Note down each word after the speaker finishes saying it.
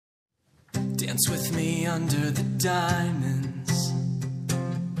Dance with me under the diamonds.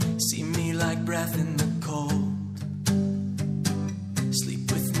 See me like breath in the cold. Sleep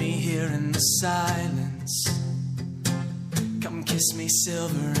with me here in the silence. Come kiss me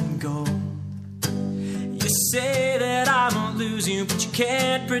silver and gold. You say that I won't lose you, but you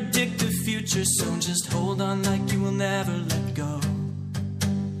can't predict the future. So just hold on like you will never let go.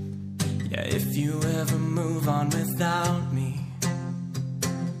 Yeah, if you ever move on without me,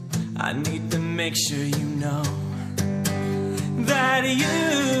 I need to make sure you know that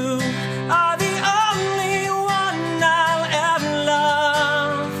you are the only one I'll ever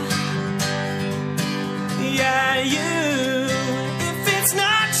love. Yeah, you. If it's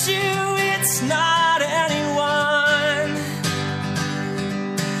not you, it's not anyone.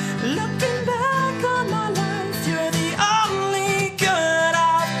 Looking back on my life, you're the only good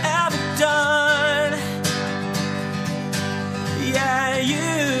I've ever done. Yeah, you.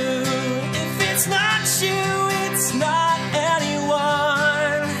 It's not you, it's not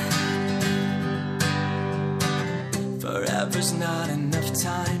anyone. Forever's not enough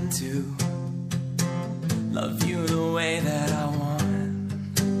time to love you the way that I want.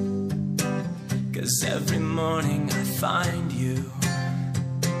 'Cause every morning I find you,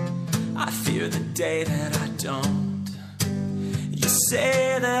 I fear the day that I don't. You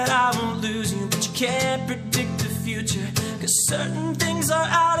say that I won't lose you, but you can't predict the future. 'Cause certain things are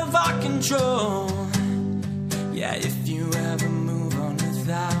out of our control. Yeah, if you ever move on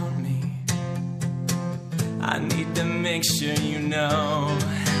without me, I need to make sure you know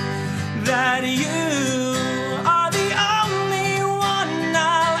that you